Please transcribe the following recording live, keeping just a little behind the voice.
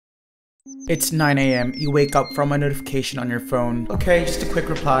It's 9 a.m. You wake up from a notification on your phone. Okay, just a quick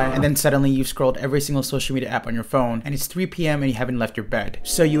reply. And then suddenly you've scrolled every single social media app on your phone. And it's 3 p.m. and you haven't left your bed.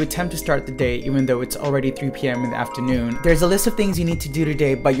 So you attempt to start the day even though it's already 3 p.m. in the afternoon. There's a list of things you need to do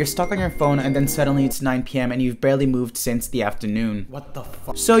today, but you're stuck on your phone and then suddenly it's 9 p.m. and you've barely moved since the afternoon. What the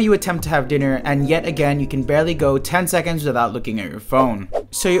fuck? So you attempt to have dinner and yet again you can barely go 10 seconds without looking at your phone.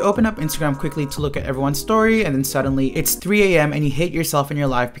 So you open up Instagram quickly to look at everyone's story and then suddenly it's 3 a.m. and you hate yourself in your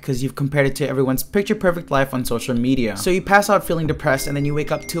life because you've compared it to everyone's picture perfect life on social media. So you pass out feeling depressed and then you wake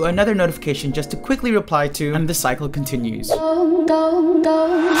up to another notification just to quickly reply to, and the cycle continues.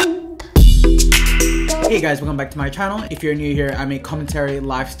 Hey guys, welcome back to my channel. If you're new here, I make commentary,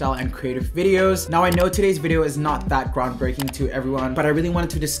 lifestyle, and creative videos. Now I know today's video is not that groundbreaking to everyone, but I really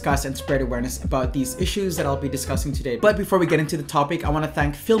wanted to discuss and spread awareness about these issues that I'll be discussing today. But before we get into the topic, I want to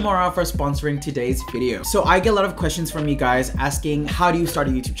thank Filmora for sponsoring today's video. So I get a lot of questions from you guys asking, how do you start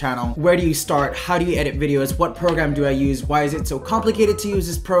a YouTube channel? Where do you start? How do you edit videos? What program do I use? Why is it so complicated to use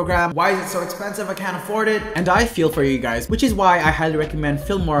this program? Why is it so expensive? I can't afford it. And I feel for you guys, which is why I highly recommend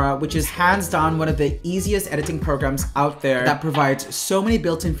Filmora, which is hands down one of the easiest editing programs out there that provides so many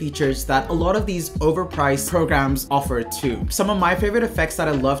built-in features that a lot of these overpriced programs offer too. Some of my favorite effects that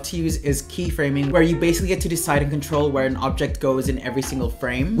I love to use is keyframing, where you basically get to decide and control where an object goes in every single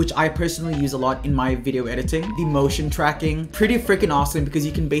frame, which I personally use a lot in my video editing. The motion tracking, pretty freaking awesome because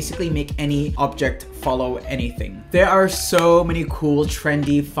you can basically make any object follow anything. There are so many cool,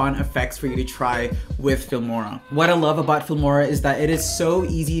 trendy, fun effects for you to try with Filmora. What I love about Filmora is that it is so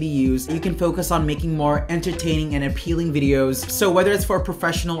easy to use. You can focus on making more entertaining and appealing videos. So whether it's for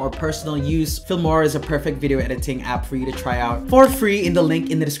professional or personal use, Filmora is a perfect video editing app for you to try out for free in the link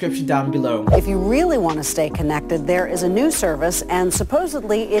in the description down below. If you really want to stay connected, there is a new service and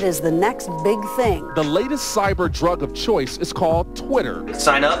supposedly it is the next big thing. The latest cyber drug of choice is called Twitter.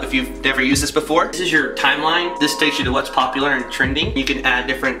 Sign up if you've never used this before. This is your timeline. This takes you to what's popular and trending. You can add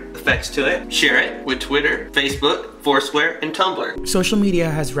different effects to it. Share it with Twitter, Facebook, Foursquare, and Tumblr. Social media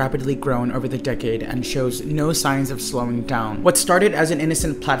has rapidly grown over the decade and shows no signs of slowing down. What started as an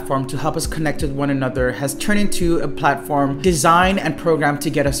innocent platform to help us connect with one another has turned into a platform designed and programmed to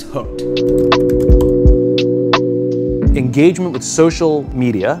get us hooked. Engagement with social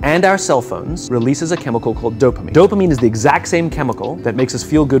media and our cell phones releases a chemical called dopamine. Dopamine is the exact same chemical that makes us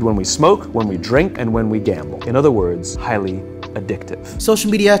feel good when we smoke, when we drink, and when we gamble. In other words, highly addictive. Social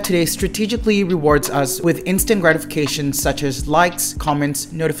media today strategically rewards us with instant gratification such as likes,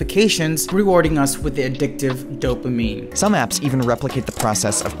 comments, notifications, rewarding us with the addictive dopamine. Some apps even replicate the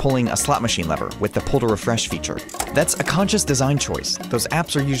process of pulling a slot machine lever with the pull to refresh feature. That's a conscious design choice. Those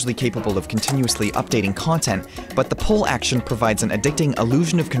apps are usually capable of continuously updating content, but the pull action provides an addicting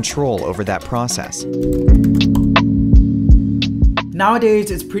illusion of control over that process. Nowadays,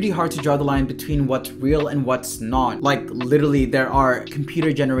 it's pretty hard to draw the line between what's real and what's not. Like, literally, there are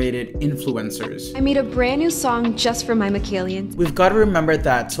computer-generated influencers. I made a brand new song just for my Michaelians. We've got to remember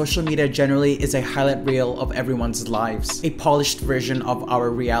that social media generally is a highlight reel of everyone's lives, a polished version of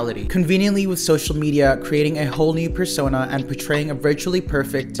our reality. Conveniently, with social media creating a whole new persona and portraying a virtually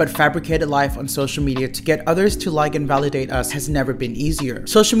perfect but fabricated life on social media to get others to like and validate us has never been easier.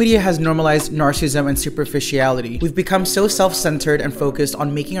 Social media has normalized narcissism and superficiality. We've become so self-centered and focused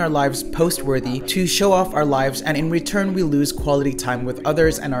on making our lives post-worthy to show off our lives, and in return we lose quality time with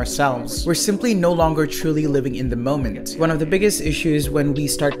others and ourselves. We're simply no longer truly living in the moment. One of the biggest issues when we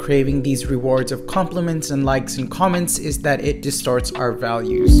start craving these rewards of compliments and likes and comments is that it distorts our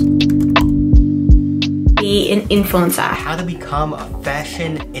values. Be an influencer. How to become a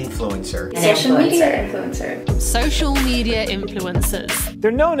fashion influencer. Social media influencer. Social media influencers. They're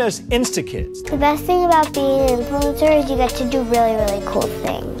known as Insta-Kids. The best thing about being an influencer is you get to do really, really cool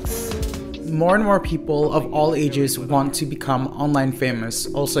things. More and more people of all ages want to become online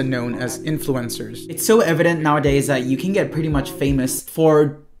famous, also known as influencers. It's so evident nowadays that you can get pretty much famous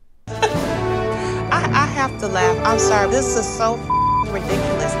for... I have to laugh. I'm sorry. This is so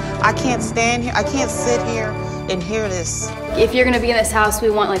ridiculous. I can't stand here. I can't sit here and hear this. If you're gonna be in this house, we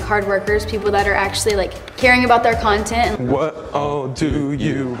want like hard workers, people that are actually like caring about their content. What all do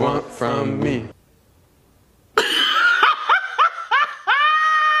you want from me?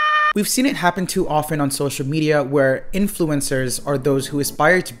 We've seen it happen too often on social media where influencers, or those who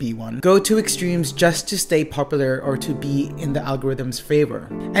aspire to be one, go to extremes just to stay popular or to be in the algorithm's favor.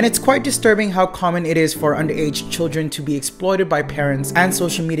 And it's quite disturbing how common it is for underage children to be exploited by parents and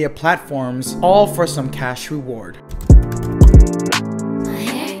social media platforms, all for some cash reward. My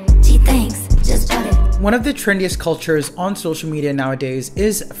hair, gee thanks, just bought it. One of the trendiest cultures on social media nowadays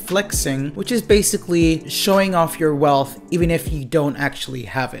is flexing, which is basically showing off your wealth even if you don't actually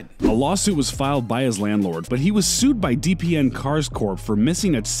have it. A lawsuit was filed by his landlord, but he was sued by DPN Cars Corp for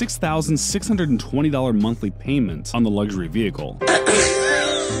missing a $6,620 monthly payment on the luxury vehicle.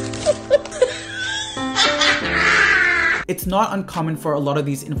 It's not uncommon for a lot of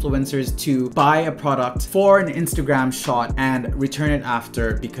these influencers to buy a product for an Instagram shot and return it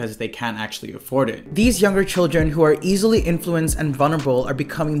after because they can't actually afford it. These younger children who are easily influenced and vulnerable are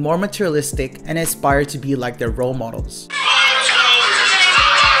becoming more materialistic and aspire to be like their role models.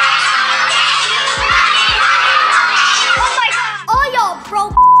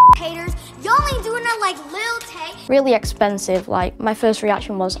 Haters, y'all ain't doing it like Lil Tay. Really expensive. Like, my first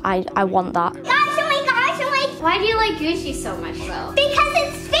reaction was, I want that. Guys, why do you like Gucci so much though? because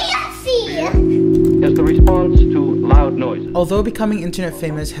it's fancy. Is the response to loud noises. Although becoming internet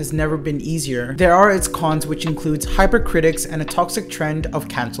famous has never been easier, there are its cons, which includes hypercritics and a toxic trend of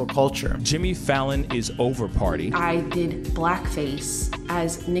cancel culture. Jimmy Fallon is over party. I did blackface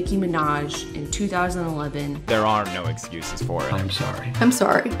as Nicki Minaj in 2011. There are no excuses for it. I'm sorry. I'm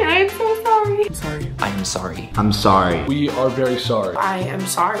sorry. I'm so sorry. I'm sorry. I am sorry. I'm sorry. We are very sorry. I am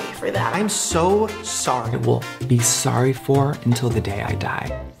sorry for that. I'm so sorry. I will be sorry for until the day I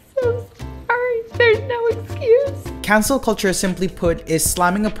die. So sorry. There's no excuse. Cancel culture, simply put, is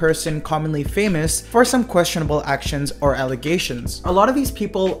slamming a person commonly famous for some questionable actions or allegations. A lot of these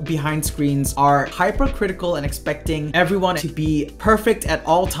people behind screens are hypercritical and expecting everyone to be perfect at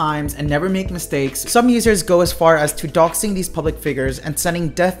all times and never make mistakes. Some users go as far as to doxing these public figures and sending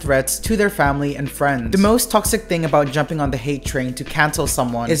death threats to their family and friends. The most toxic thing about jumping on the hate train to cancel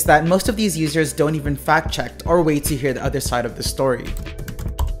someone is that most of these users don't even fact check or wait to hear the other side of the story.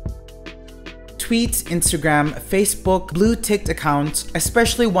 Tweets, Instagram, Facebook, blue-ticked accounts,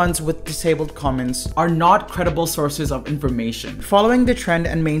 especially ones with disabled comments, are not credible sources of information. Following the trend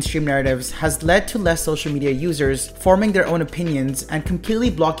and mainstream narratives has led to less social media users forming their own opinions and completely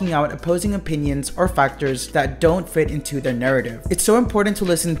blocking out opposing opinions or factors that don't fit into their narrative. It's so important to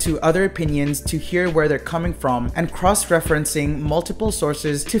listen to other opinions to hear where they're coming from and cross-referencing multiple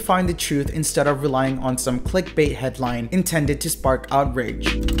sources to find the truth instead of relying on some clickbait headline intended to spark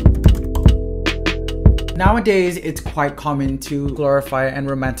outrage. Nowadays, it's quite common to glorify and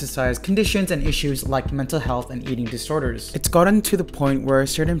romanticize conditions and issues like mental health and eating disorders. It's gotten to the point where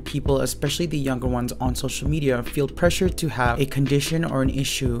certain people, especially the younger ones on social media, feel pressured to have a condition or an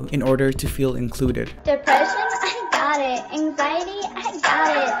issue in order to feel included. Depression, I got it. Anxiety, I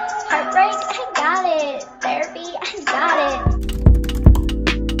got it. Heartbreak, I got it. Therapy, I got it.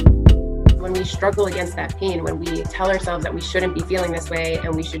 When we struggle against that pain, when we tell ourselves that we shouldn't be feeling this way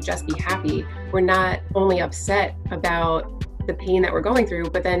and we should just be happy, we're not only upset about the pain that we're going through,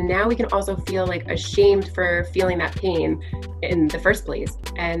 but then now we can also feel like ashamed for feeling that pain in the first place.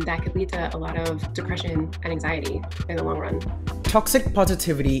 And that could lead to a lot of depression and anxiety in the long run. Toxic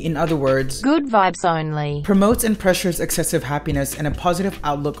positivity, in other words, good vibes only, promotes and pressures excessive happiness and a positive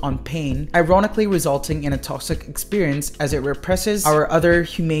outlook on pain, ironically resulting in a toxic experience as it represses our other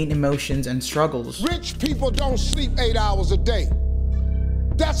humane emotions and struggles. Rich people don't sleep 8 hours a day.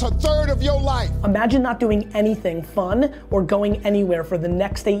 That's a third of your life. Imagine not doing anything fun or going anywhere for the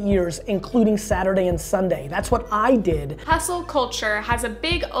next 8 years, including Saturday and Sunday. That's what I did. Hustle culture has a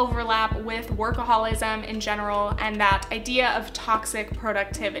big overlap with workaholism in general and that idea of toxic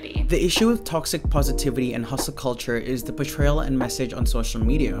productivity. The issue with toxic positivity and hustle culture is the portrayal and message on social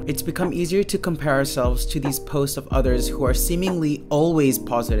media. It's become easier to compare ourselves to these posts of others who are seemingly always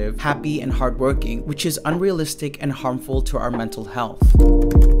positive, happy, and hardworking, which is unrealistic and harmful to our mental health.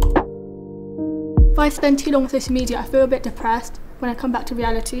 If I spend too long on social media, I feel a bit depressed when I come back to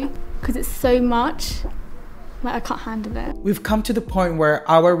reality because it's so much, like I can't handle it. We've come to the point where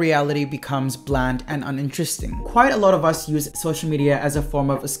our reality becomes bland and uninteresting. Quite a lot of us use social media as a form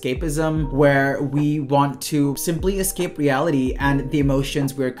of escapism where we want to simply escape reality and the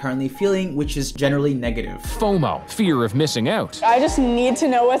emotions we're currently feeling, which is generally negative. FOMO, fear of missing out. I just need to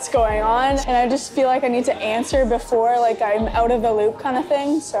know what's going on and I just feel like I need to answer before like I'm out of the loop kind of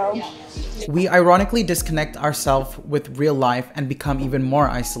thing, so. We ironically disconnect ourselves with real life and become even more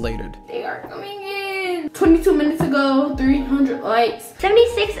isolated. They are coming in. 22 minutes ago, 300 likes.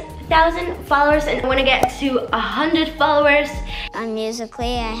 76,000 followers and I want to get to 100 followers. On Musical.ly,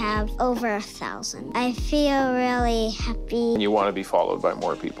 I have over 1,000. I feel really happy. You want to be followed by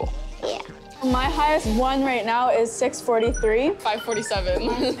more people. Yeah. My highest one right now is 643. 547.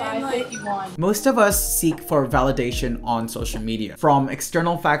 551. Most of us seek for validation on social media, from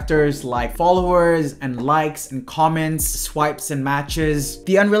external factors like followers and likes and comments, swipes and matches.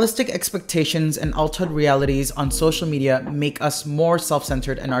 The unrealistic expectations and altered realities on social media make us more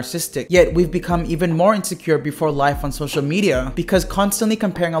self-centered and narcissistic. Yet we've become even more insecure before life on social media because constantly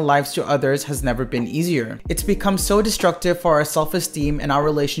comparing our lives to others has never been easier. It's become so destructive for our self-esteem and our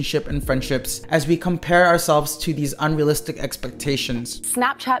relationship and friendships as we compare ourselves to these unrealistic expectations.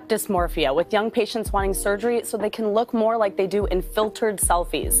 Snapchat dysmorphia, with young patients wanting surgery so they can look more like they do in filtered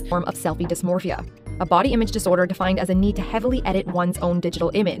selfies. Form of selfie dysmorphia, a body image disorder defined as a need to heavily edit one's own digital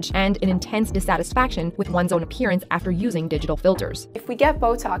image and an intense dissatisfaction with one's own appearance after using digital filters. If we get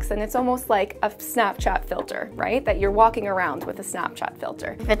Botox, then it's almost like a Snapchat filter, right? That you're walking around with a Snapchat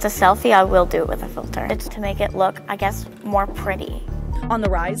filter. If it's a selfie, I will do it with a filter. It's to make it look, I guess, more pretty. On the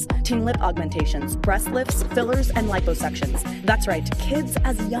rise, teen lip augmentations, breast lifts, fillers, and liposections. That's right, kids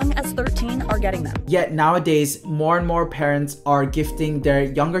as young as 13 are getting them. Yet nowadays, more and more parents are gifting their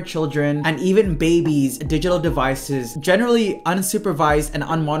younger children and even babies digital devices, generally unsupervised and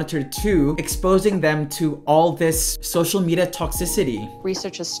unmonitored too, exposing them to all this social media toxicity.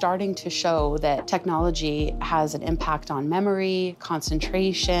 Research is starting to show that technology has an impact on memory,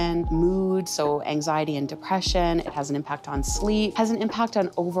 concentration, mood, so anxiety and depression. It has an impact on sleep, has an impact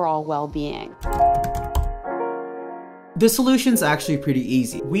on overall well-being. The solution's actually pretty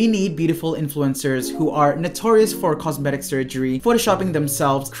easy. We need beautiful influencers who are notorious for cosmetic surgery, photoshopping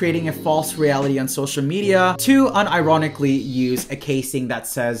themselves, creating a false reality on social media, to unironically use a casing that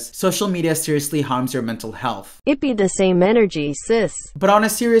says social media seriously harms your mental health. It be the same energy, sis. But on a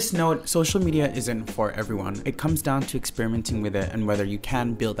serious note, social media isn't for everyone. It comes down to experimenting with it and whether you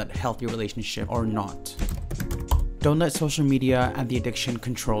can build that healthy relationship or not. Don't let social media and the addiction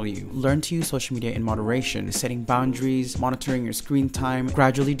control you. Learn to use social media in moderation, setting boundaries, monitoring your screen time,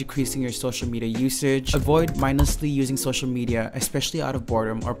 gradually decreasing your social media usage. Avoid mindlessly using social media, especially out of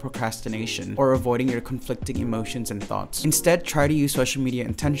boredom or procrastination, or avoiding your conflicting emotions and thoughts. Instead, try to use social media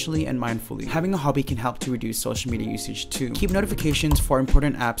intentionally and mindfully. Having a hobby can help to reduce social media usage too. Keep notifications for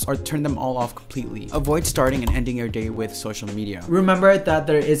important apps or turn them all off completely. Avoid starting and ending your day with social media. Remember that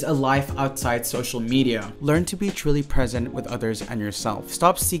there is a life outside social media. Learn to be truly present with others and yourself.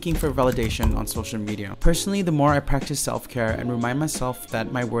 Stop seeking for validation on social media. Personally, the more I practice self-care and remind myself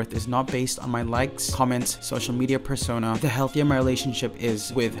that my worth is not based on my likes, comments, social media persona, the healthier my relationship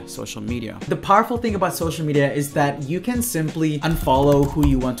is with social media. The powerful thing about social media is that you can simply unfollow who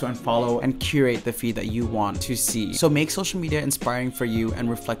you want to unfollow and curate the feed that you want to see. So make social media inspiring for you and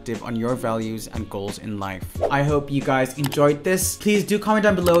reflective on your values and goals in life. I hope you guys enjoyed this. Please do comment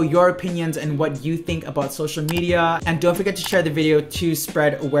down below your opinions and what you think about social media. And don't forget to share the video to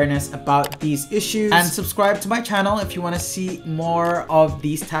spread awareness about these issues. And subscribe to my channel if you want to see more of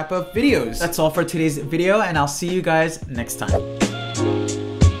these type of videos. That's all for today's video, and I'll see you guys next time.